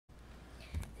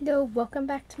Hello, welcome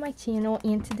back to my channel,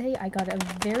 and today I got a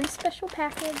very special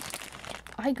package.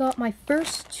 I got my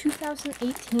first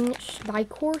 2018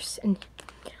 Schleich horse, and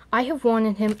I have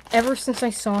wanted him ever since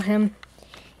I saw him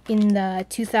in the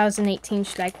 2018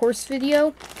 Schleich horse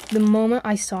video. The moment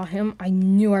I saw him, I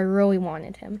knew I really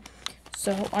wanted him.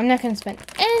 So I'm not going to spend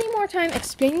any more time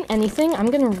explaining anything. I'm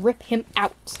going to rip him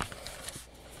out.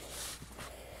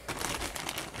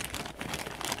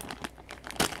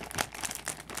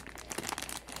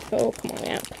 Oh, come on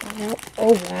out, come on out.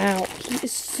 Oh, wow. He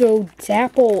is so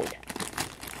dappled.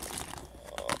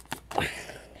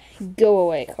 Go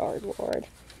away, cardboard.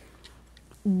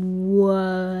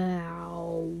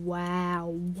 Wow, wow,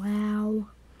 wow.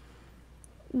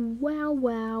 Wow,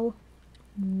 wow,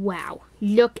 wow.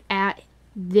 Look at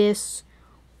this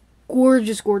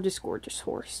gorgeous, gorgeous, gorgeous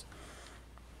horse.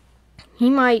 He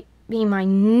might be my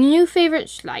new favorite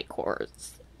Schleich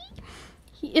horse.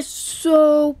 He is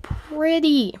so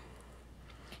pretty.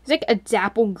 He's like a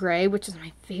dapple gray, which is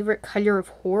my favorite color of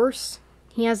horse.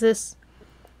 He has this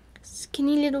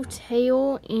skinny little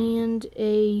tail and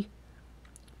a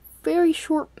very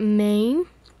short mane.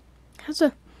 Has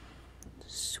a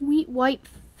sweet white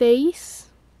face.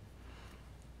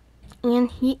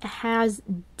 And he has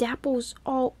dapples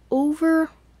all over.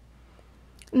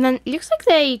 And then it looks like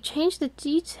they changed the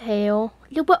detail a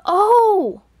little bit.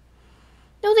 Oh!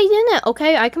 No, they didn't.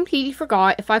 Okay, I completely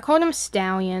forgot. If I called him a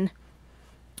stallion,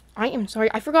 I am sorry.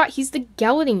 I forgot he's the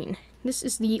gelding. This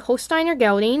is the Holsteiner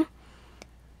gelding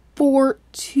for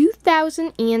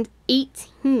 2018.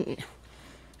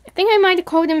 I think I might have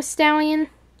called him a stallion,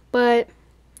 but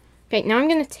okay, now I'm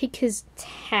going to take his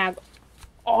tag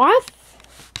off.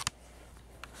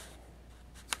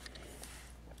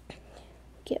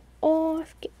 Get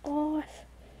off, get off.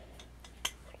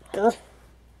 Ugh.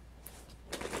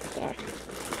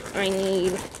 I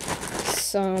need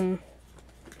some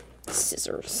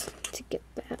scissors to get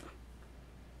that.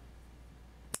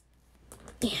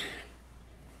 Yeah.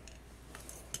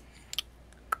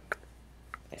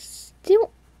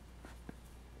 Still.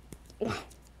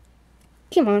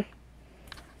 Come on.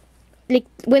 Like,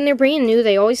 when they're brand new,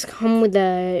 they always come with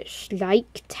a Schleich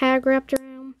tag wrapped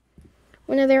around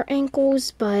one of their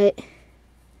ankles, but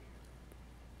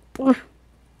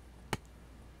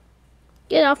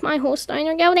get off my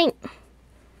Holsteiner gelding.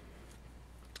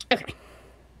 Okay.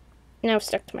 Now it's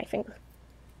stuck to my finger.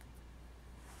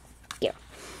 Yeah.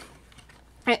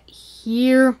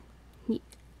 Here he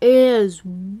is.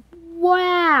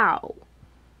 Wow.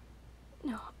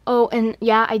 Oh, and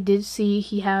yeah, I did see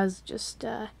he has just,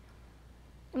 I'm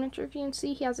not sure if you can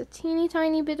see, he has a teeny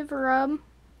tiny bit of a rub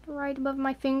right above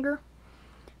my finger.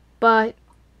 But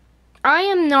I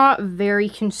am not very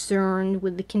concerned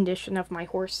with the condition of my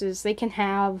horses. They can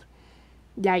have,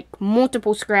 like,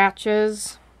 multiple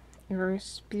scratches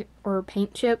or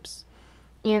paint chips,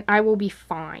 and I will be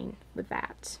fine with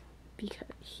that because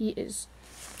he is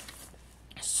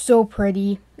so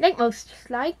pretty. Like most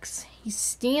Schleichs, he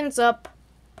stands up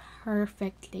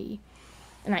perfectly.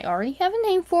 And I already have a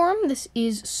name for him. This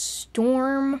is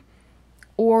Storm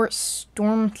or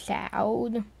Storm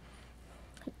Cloud.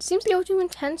 It seems a little too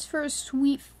intense for a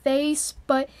sweet face,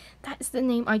 but that is the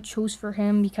name I chose for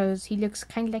him because he looks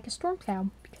kind of like a storm cloud.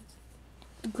 Because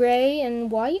gray and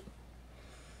white.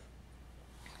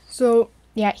 So,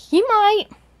 yeah, he might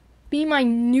be my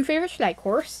new favorite Schleich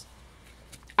horse.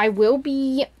 I will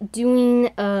be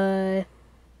doing a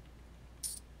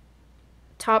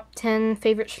top 10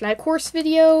 favorite Schleich horse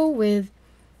video with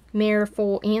mare,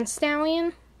 foal, and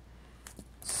stallion.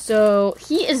 So,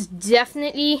 he is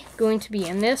definitely going to be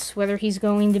in this, whether he's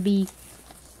going to be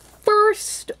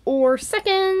first or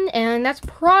second, and that's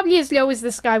probably as low as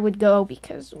this guy would go,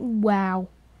 because, wow.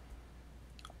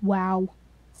 Wow.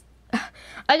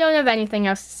 I don't have anything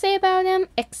else to say about him,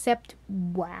 except,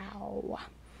 wow.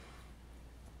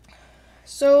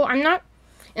 So,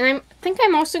 I think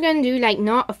I'm also going to do, like,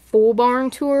 not a full barn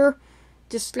tour,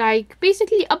 just, like,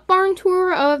 basically a barn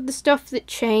tour of the stuff that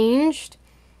changed.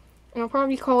 And I'll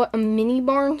probably call it a mini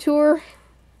barn tour.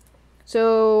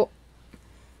 So,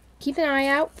 keep an eye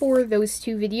out for those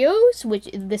two videos, which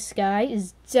this guy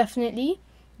is definitely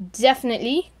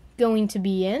going to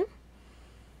be in.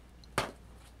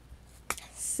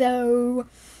 So,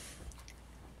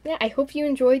 yeah, I hope you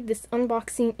enjoyed this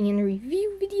unboxing and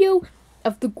review video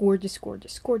of the gorgeous,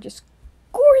 gorgeous, gorgeous,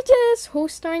 gorgeous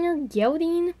Holsteiner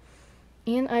gelding.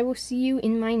 And I will see you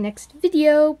in my next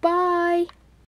video. Bye!